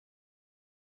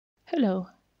Hello,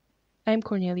 I'm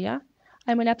Cornelia.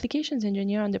 I'm an applications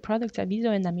engineer on the products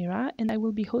Avizo and Amira, and I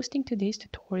will be hosting today's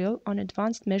tutorial on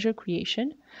advanced measure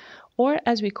creation, or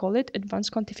as we call it,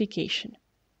 advanced quantification.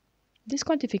 This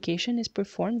quantification is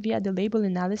performed via the label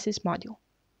analysis module.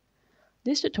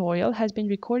 This tutorial has been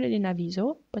recorded in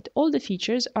Avizo, but all the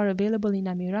features are available in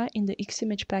Amira in the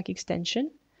Ximage Pack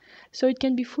extension, so it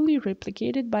can be fully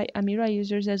replicated by Amira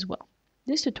users as well.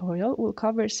 This tutorial will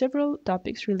cover several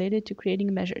topics related to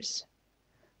creating measures.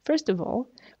 First of all,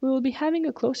 we will be having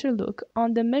a closer look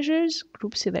on the Measures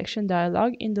Group Selection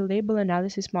dialog in the Label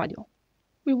Analysis module.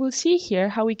 We will see here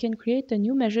how we can create a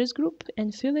new measures group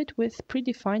and fill it with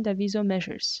predefined Avizo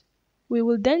measures. We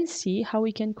will then see how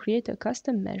we can create a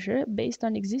custom measure based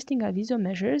on existing Avizo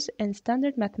measures and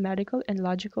standard mathematical and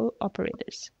logical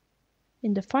operators.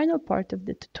 In the final part of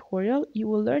the tutorial, you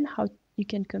will learn how you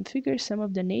can configure some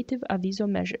of the native Avizo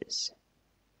measures.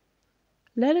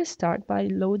 Let us start by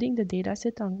loading the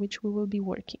dataset on which we will be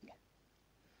working.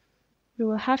 We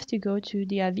will have to go to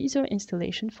the Avizo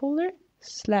installation folder,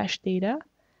 /data,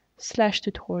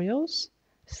 /tutorials,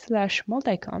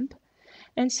 /multicomp,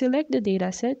 and select the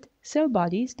dataset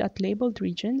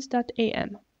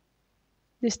cellbodies.labeledregions.am.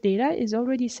 This data is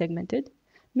already segmented,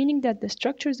 meaning that the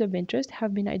structures of interest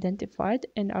have been identified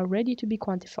and are ready to be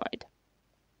quantified.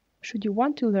 Should you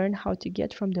want to learn how to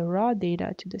get from the raw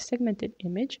data to the segmented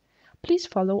image, please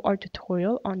follow our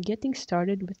tutorial on getting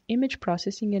started with image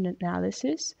processing and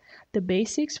analysis, the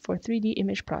basics for 3D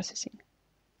image processing.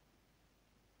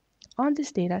 On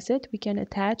this dataset, we can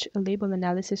attach a label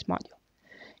analysis module.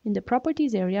 In the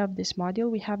properties area of this module,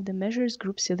 we have the measures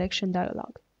group selection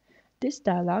dialog. This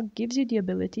dialog gives you the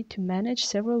ability to manage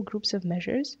several groups of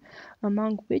measures,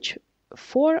 among which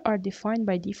 4 are defined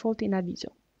by default in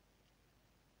Avizo.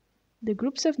 The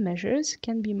groups of measures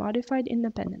can be modified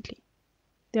independently.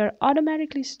 They are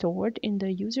automatically stored in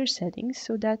the user settings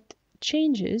so that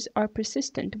changes are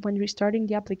persistent when restarting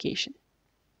the application.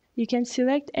 You can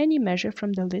select any measure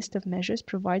from the list of measures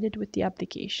provided with the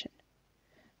application.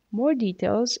 More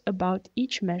details about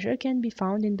each measure can be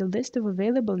found in the list of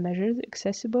available measures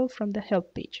accessible from the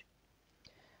help page.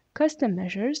 Custom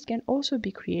measures can also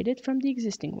be created from the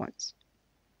existing ones.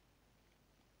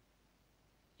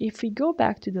 If we go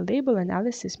back to the label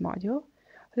analysis module,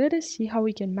 let us see how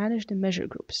we can manage the measure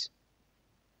groups.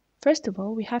 First of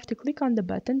all, we have to click on the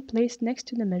button placed next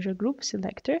to the measure group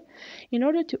selector in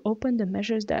order to open the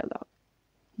measures dialog.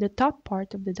 The top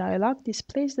part of the dialog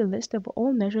displays the list of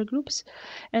all measure groups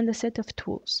and a set of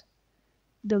tools.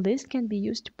 The list can be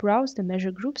used to browse the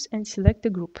measure groups and select the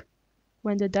group.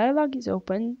 When the dialog is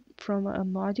open from a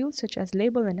module such as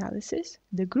label analysis,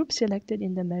 the group selected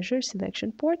in the measure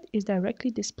selection port is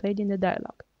directly displayed in the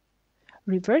dialog.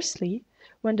 Reversely,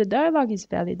 when the dialog is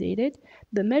validated,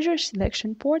 the measure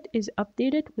selection port is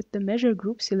updated with the measure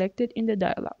group selected in the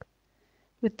dialog.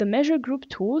 With the measure group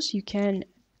tools, you can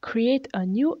create a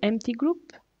new empty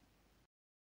group,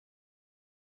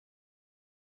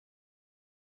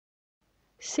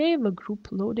 save a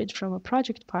group loaded from a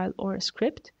project file or a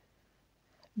script.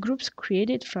 Groups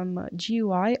created from a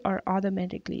GUI are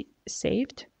automatically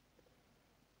saved.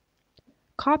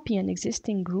 Copy an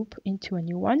existing group into a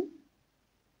new one.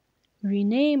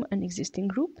 Rename an existing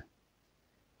group.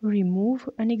 Remove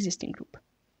an existing group.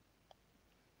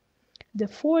 The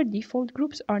 4 default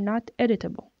groups are not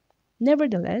editable.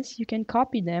 Nevertheless, you can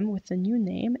copy them with a new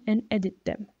name and edit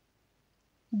them.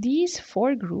 These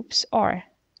 4 groups are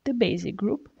the basic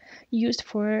group, used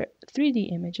for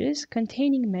 3D images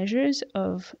containing measures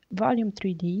of volume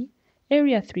 3D,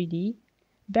 area 3D,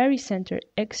 barycenter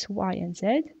X, Y, and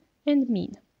Z, and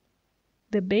mean.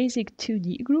 The basic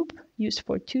 2D group, used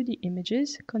for 2D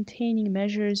images containing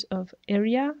measures of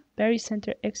area,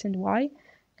 barycenter X and Y,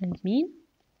 and mean.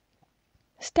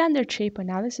 Standard shape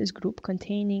analysis group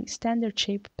containing standard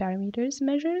shape parameters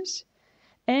measures,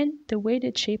 and the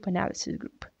weighted shape analysis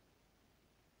group.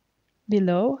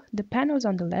 Below, the panels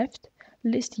on the left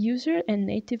list user and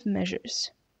native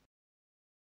measures.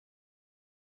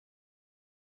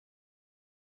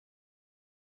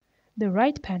 The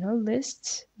right panel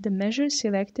lists the measures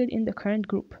selected in the current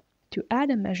group. To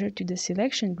add a measure to the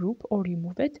selection group or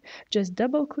remove it, just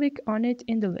double-click on it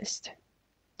in the list.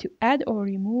 To add or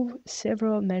remove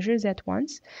several measures at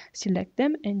once, select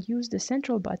them and use the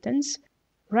central buttons,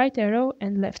 right arrow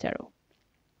and left arrow.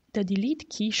 The delete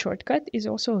key shortcut is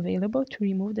also available to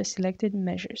remove the selected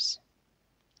measures.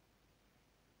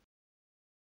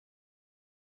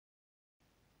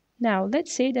 Now,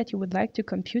 let's say that you would like to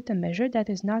compute a measure that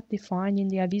is not defined in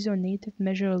the Avizo native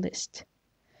measure list.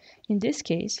 In this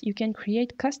case, you can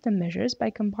create custom measures by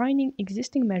combining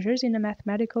existing measures in a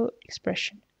mathematical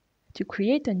expression. To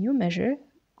create a new measure,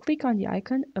 click on the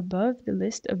icon above the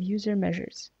list of user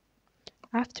measures.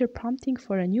 After prompting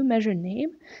for a new measure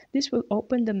name, this will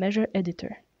open the measure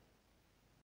editor.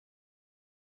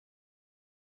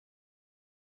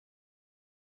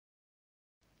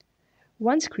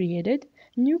 Once created,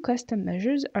 new custom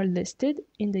measures are listed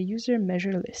in the user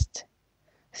measure list.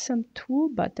 Some tool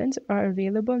buttons are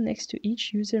available next to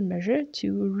each user measure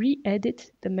to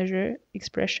re-edit the measure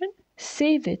expression,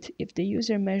 save it if the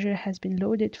user measure has been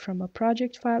loaded from a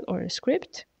project file or a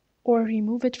script, or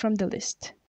remove it from the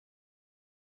list.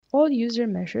 All user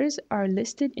measures are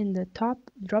listed in the top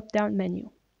drop-down menu.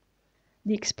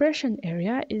 The expression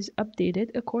area is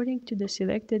updated according to the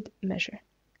selected measure.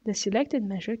 The selected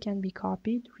measure can be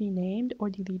copied, renamed, or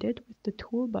deleted with the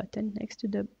tool button next to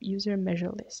the user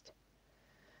measure list.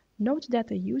 Note that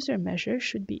a user measure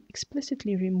should be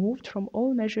explicitly removed from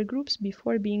all measure groups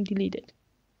before being deleted.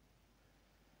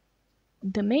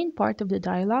 The main part of the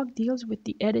dialog deals with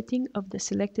the editing of the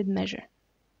selected measure.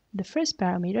 The first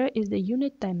parameter is the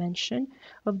unit dimension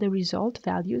of the result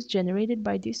values generated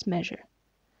by this measure.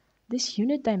 This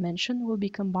unit dimension will be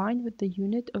combined with the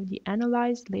unit of the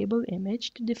analyzed label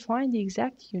image to define the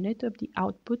exact unit of the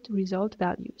output result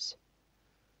values.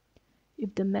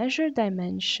 If the measure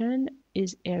dimension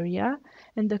is area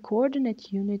and the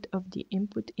coordinate unit of the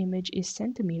input image is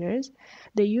centimeters,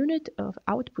 the unit of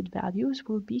output values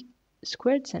will be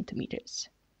squared centimeters.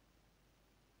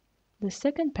 The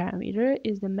second parameter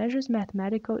is the measure's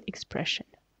mathematical expression.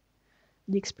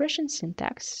 The expression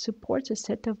syntax supports a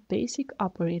set of basic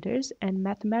operators and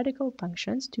mathematical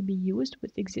functions to be used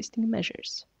with existing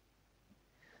measures.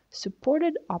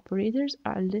 Supported operators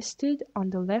are listed on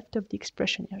the left of the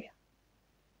expression area.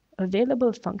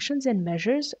 Available functions and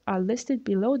measures are listed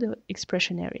below the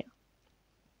expression area.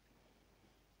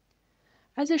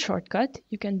 As a shortcut,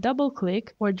 you can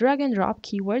double-click or drag and drop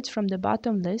keywords from the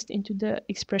bottom list into the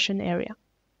expression area.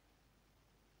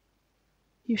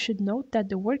 You should note that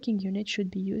the working unit should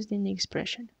be used in the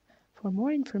expression. For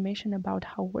more information about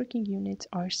how working units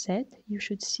are set, you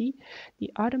should see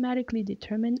the automatically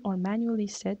determine or manually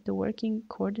set the working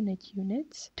coordinate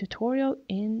units tutorial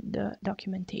in the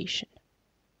documentation.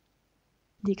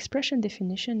 The expression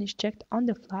definition is checked on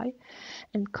the fly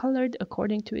and colored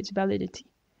according to its validity.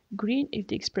 Green if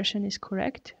the expression is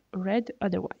correct, red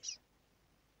otherwise.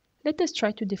 Let us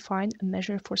try to define a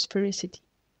measure for sphericity.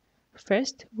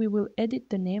 First, we will edit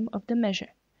the name of the measure.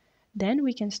 Then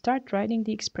we can start writing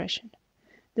the expression.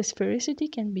 The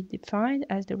sphericity can be defined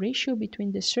as the ratio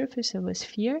between the surface of a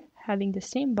sphere having the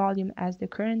same volume as the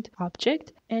current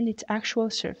object and its actual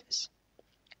surface.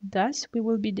 Thus, we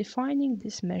will be defining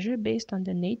this measure based on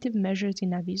the native measures in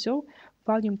Avizo,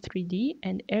 volume 3D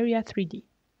and area 3D.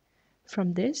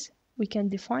 From this, we can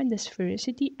define the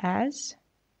sphericity as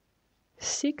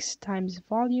 6 times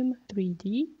volume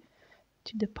 3D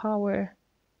to the power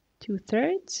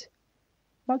 2/3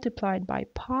 multiplied by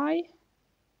pi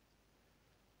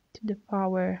to the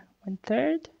power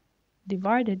 1/3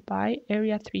 divided by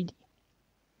area 3D.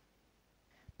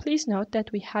 Please note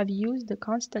that we have used the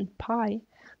constant pi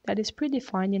that is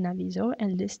predefined in Avizo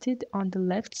and listed on the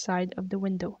left side of the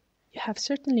window. You have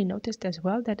certainly noticed as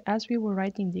well that as we were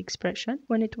writing the expression,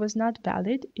 when it was not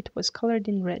valid, it was colored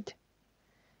in red.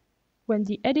 When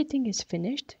the editing is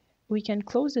finished, we can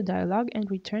close the dialog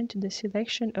and return to the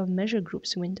selection of measure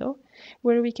groups window,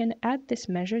 where we can add this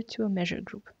measure to a measure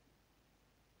group.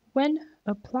 When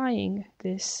applying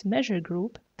this measure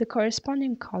group, the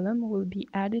corresponding column will be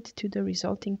added to the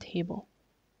resulting table.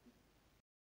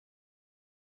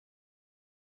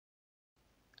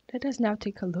 Let us now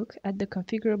take a look at the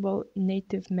configurable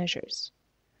native measures.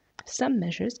 Some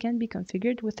measures can be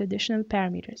configured with additional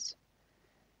parameters.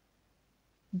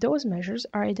 Those measures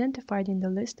are identified in the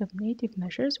list of native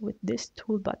measures with this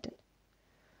tool button.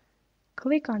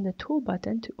 Click on the tool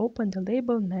button to open the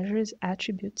Label Measures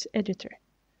Attributes editor.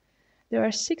 There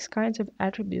are 6 kinds of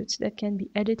attributes that can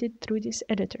be edited through this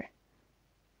editor.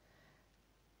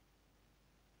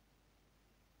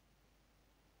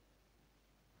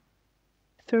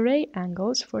 Foray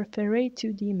angles for Foray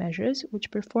 2D measures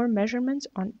which perform measurements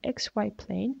on XY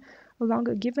plane along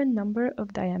a given number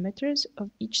of diameters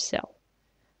of each cell.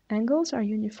 Angles are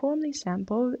uniformly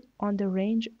sampled on the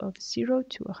range of 0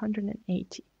 to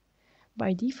 180.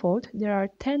 By default, there are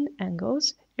 10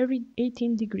 angles every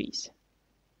 18 degrees.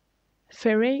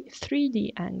 Foray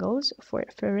 3D angles for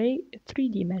Foray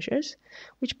 3D measures,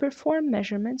 which perform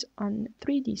measurements on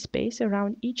 3D space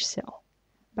around each cell.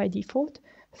 By default,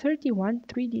 31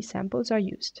 3D samples are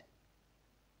used.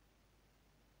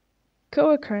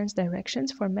 Co-occurrence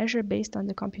directions for measure based on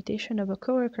the computation of a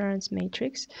co-occurrence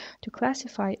matrix to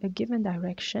classify a given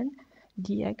direction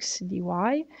dx,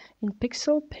 dy in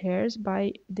pixel pairs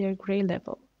by their gray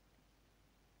level.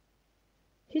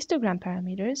 Histogram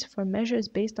parameters for measures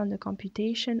based on the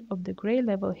computation of the gray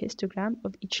level histogram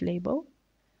of each label.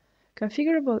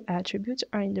 Configurable attributes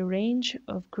are in the range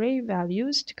of gray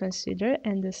values to consider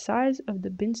and the size of the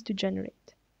bins to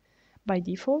generate. By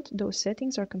default, those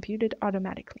settings are computed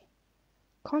automatically.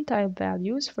 Quantile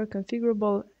values for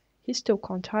configurable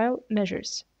histoquantile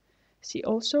measures. See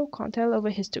also quantile of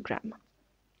a histogram.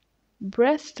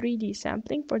 Breadth 3D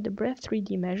sampling for the breadth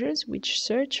 3D measures which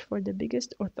search for the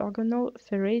biggest orthogonal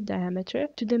Ferret diameter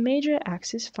to the major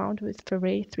axis found with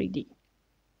Ferret 3D.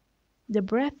 The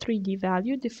breadth 3D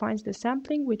value defines the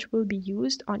sampling which will be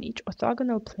used on each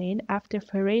orthogonal plane after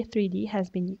Ferret 3D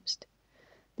has been used.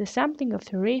 The sampling of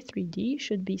Ferret 3D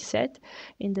should be set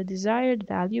in the desired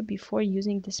value before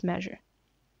using this measure.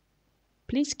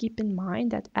 Please keep in mind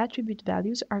that attribute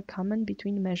values are common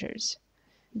between measures.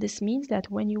 This means that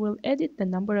when you will edit the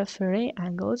number of Ferret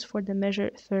angles for the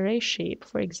measure Ferret shape,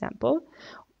 for example,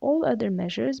 all other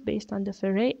measures based on the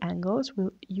Ferret angles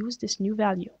will use this new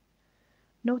value.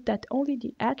 Note that only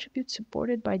the attributes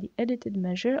supported by the edited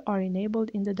measure are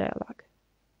enabled in the dialog.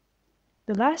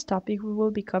 The last topic we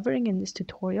will be covering in this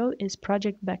tutorial is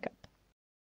project backup.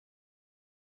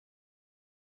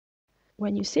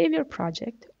 When you save your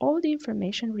project, all the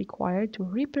information required to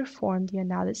reperform the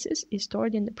analysis is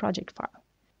stored in the project file.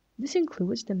 This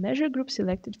includes the measure group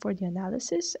selected for the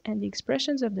analysis and the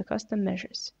expressions of the custom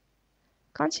measures.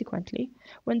 Consequently,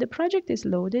 when the project is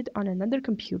loaded on another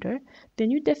computer, the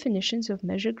new definitions of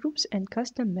measure groups and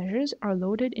custom measures are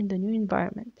loaded in the new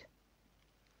environment.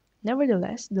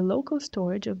 Nevertheless, the local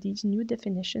storage of these new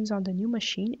definitions on the new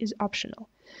machine is optional,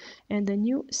 and the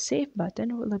new Save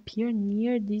button will appear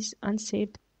near these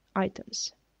unsaved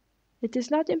items. It is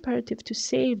not imperative to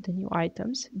save the new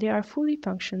items. They are fully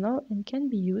functional and can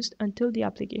be used until the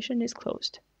application is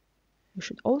closed. You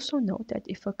should also note that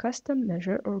if a custom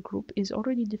measure or group is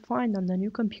already defined on the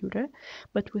new computer,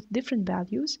 but with different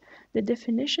values, the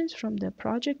definitions from the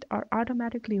project are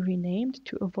automatically renamed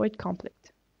to avoid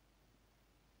conflict.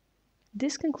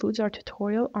 This concludes our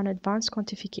tutorial on advanced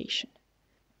quantification.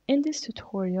 In this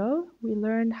tutorial, we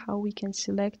learned how we can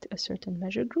select a certain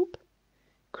measure group,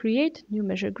 create new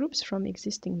measure groups from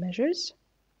existing measures,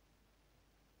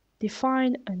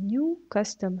 define a new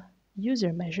custom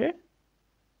user measure,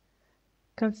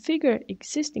 configure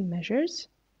existing measures,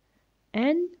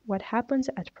 and what happens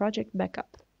at project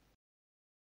backup.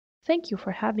 Thank you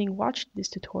for having watched this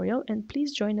tutorial, and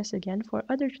please join us again for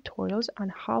other tutorials on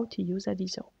how to use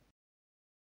Avizo.